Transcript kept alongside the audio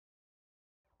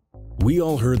We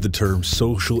all heard the term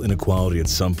social inequality at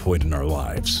some point in our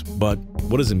lives, but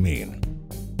what does it mean?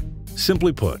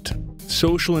 Simply put,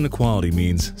 social inequality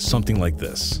means something like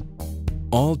this.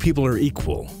 All people are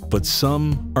equal, but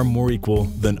some are more equal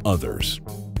than others.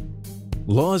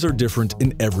 Laws are different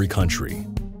in every country,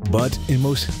 but in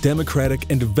most democratic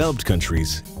and developed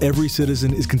countries, every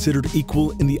citizen is considered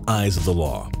equal in the eyes of the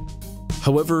law.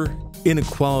 However,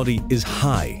 inequality is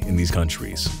high in these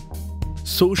countries.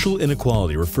 Social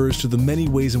inequality refers to the many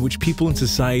ways in which people in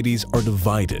societies are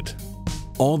divided.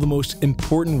 All the most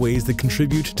important ways that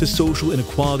contribute to social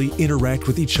inequality interact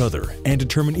with each other and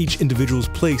determine each individual's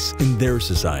place in their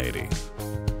society.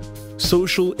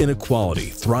 Social inequality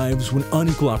thrives when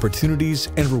unequal opportunities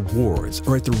and rewards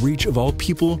are at the reach of all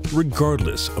people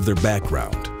regardless of their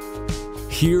background.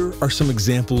 Here are some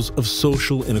examples of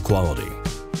social inequality.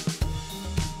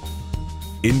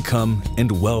 Income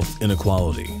and wealth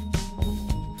inequality.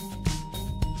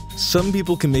 Some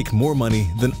people can make more money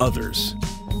than others.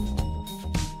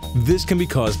 This can be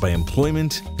caused by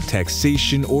employment,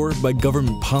 taxation, or by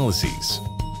government policies.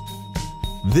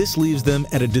 This leaves them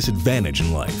at a disadvantage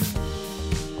in life.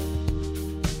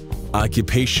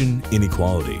 Occupation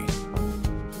inequality.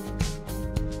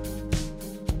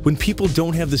 When people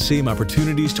don't have the same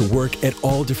opportunities to work at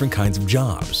all different kinds of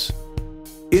jobs.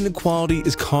 Inequality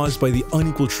is caused by the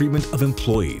unequal treatment of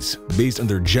employees based on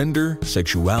their gender,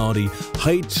 sexuality,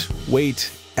 height,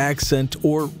 weight, accent,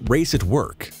 or race at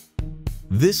work.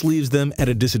 This leaves them at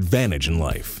a disadvantage in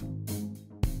life.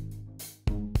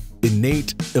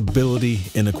 Innate ability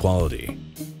inequality.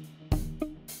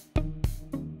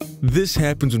 This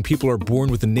happens when people are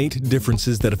born with innate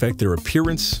differences that affect their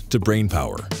appearance to brain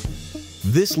power.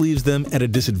 This leaves them at a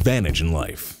disadvantage in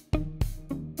life.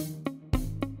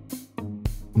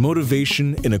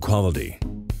 Motivation inequality.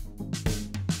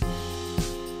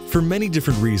 For many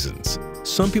different reasons,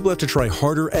 some people have to try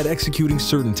harder at executing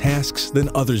certain tasks than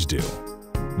others do.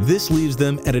 This leaves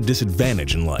them at a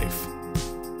disadvantage in life.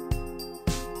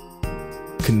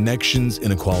 Connections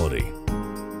inequality.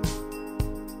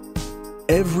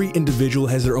 Every individual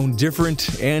has their own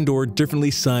different and/or differently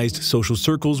sized social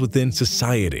circles within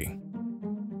society.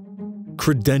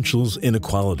 Credentials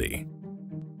inequality.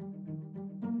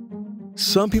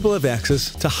 Some people have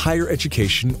access to higher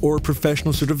education or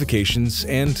professional certifications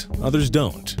and others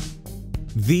don't.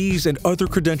 These and other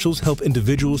credentials help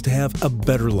individuals to have a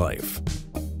better life.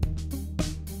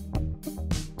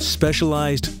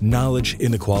 Specialized knowledge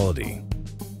inequality.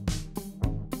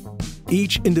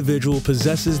 Each individual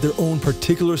possesses their own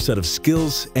particular set of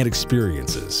skills and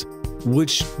experiences,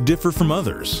 which differ from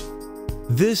others.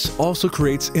 This also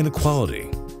creates inequality.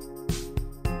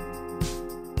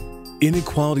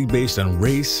 Inequality based on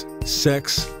race,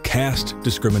 sex, caste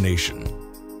discrimination.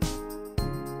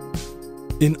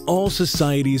 In all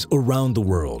societies around the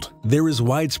world, there is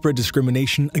widespread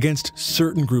discrimination against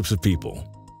certain groups of people.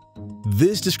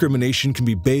 This discrimination can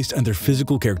be based on their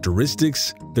physical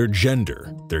characteristics, their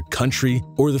gender, their country,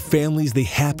 or the families they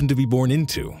happen to be born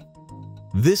into.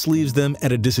 This leaves them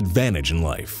at a disadvantage in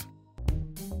life.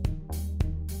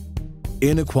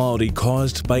 Inequality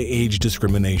caused by age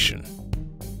discrimination.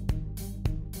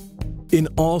 In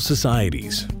all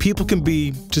societies, people can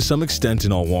be, to some extent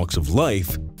in all walks of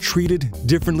life, treated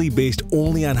differently based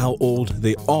only on how old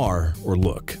they are or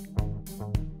look.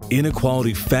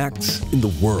 Inequality facts in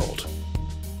the world.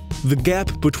 The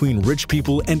gap between rich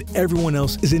people and everyone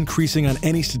else is increasing on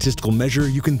any statistical measure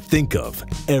you can think of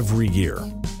every year.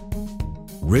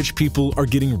 Rich people are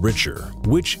getting richer,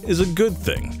 which is a good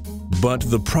thing. But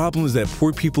the problem is that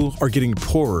poor people are getting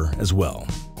poorer as well.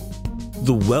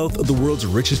 The wealth of the world's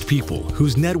richest people,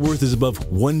 whose net worth is above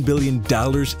 $1 billion,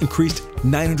 increased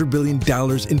 $900 billion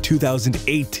in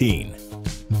 2018.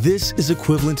 This is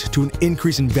equivalent to an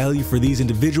increase in value for these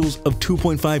individuals of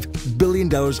 $2.5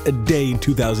 billion a day in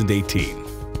 2018.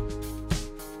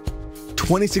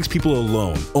 26 people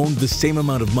alone owned the same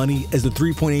amount of money as the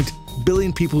 3.8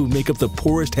 billion people who make up the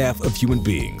poorest half of human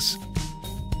beings.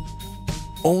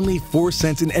 Only 4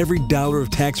 cents in every dollar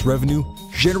of tax revenue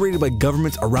generated by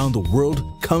governments around the world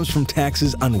comes from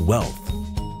taxes on wealth.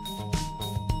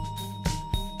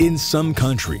 In some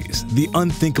countries, the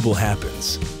unthinkable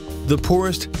happens. The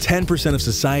poorest 10% of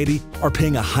society are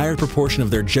paying a higher proportion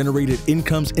of their generated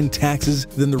incomes in taxes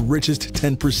than the richest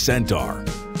 10% are.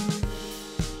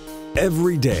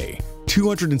 Every day,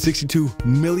 262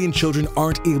 million children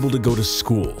aren't able to go to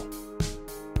school.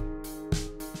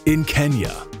 In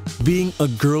Kenya, being a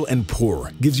girl and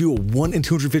poor gives you a 1 in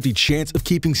 250 chance of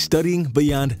keeping studying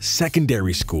beyond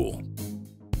secondary school.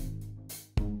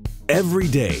 Every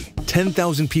day,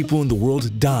 10,000 people in the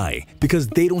world die because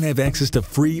they don't have access to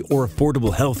free or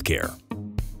affordable health care.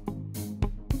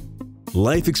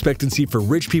 Life expectancy for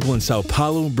rich people in Sao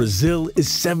Paulo, Brazil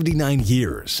is 79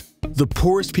 years. The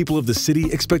poorest people of the city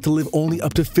expect to live only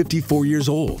up to 54 years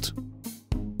old.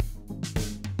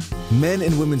 Men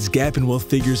and women's gap in wealth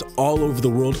figures all over the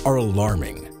world are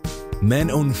alarming.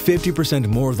 Men own 50%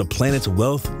 more of the planet's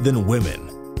wealth than women.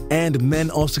 And men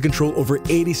also control over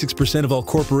 86% of all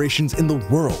corporations in the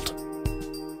world.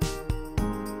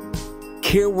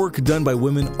 Care work done by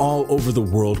women all over the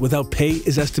world without pay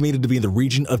is estimated to be in the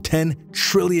region of $10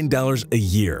 trillion a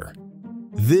year.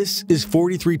 This is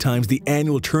 43 times the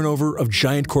annual turnover of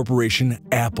giant corporation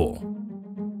Apple.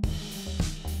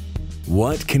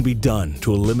 What can be done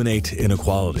to eliminate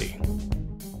inequality?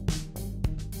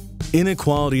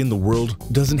 Inequality in the world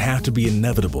doesn't have to be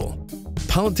inevitable.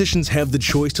 Politicians have the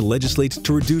choice to legislate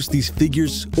to reduce these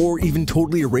figures or even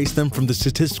totally erase them from the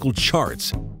statistical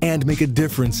charts and make a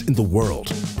difference in the world.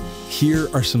 Here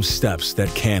are some steps that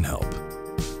can help.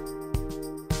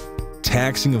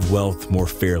 Taxing of wealth more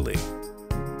fairly.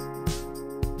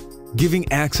 Giving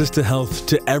access to health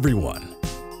to everyone.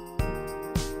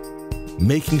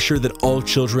 Making sure that all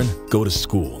children go to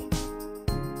school.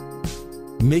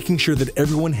 Making sure that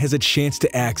everyone has a chance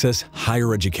to access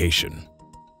higher education.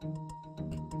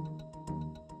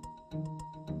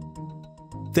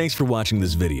 Thanks for watching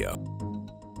this video.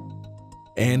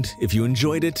 And if you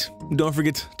enjoyed it, don't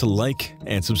forget to like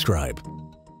and subscribe.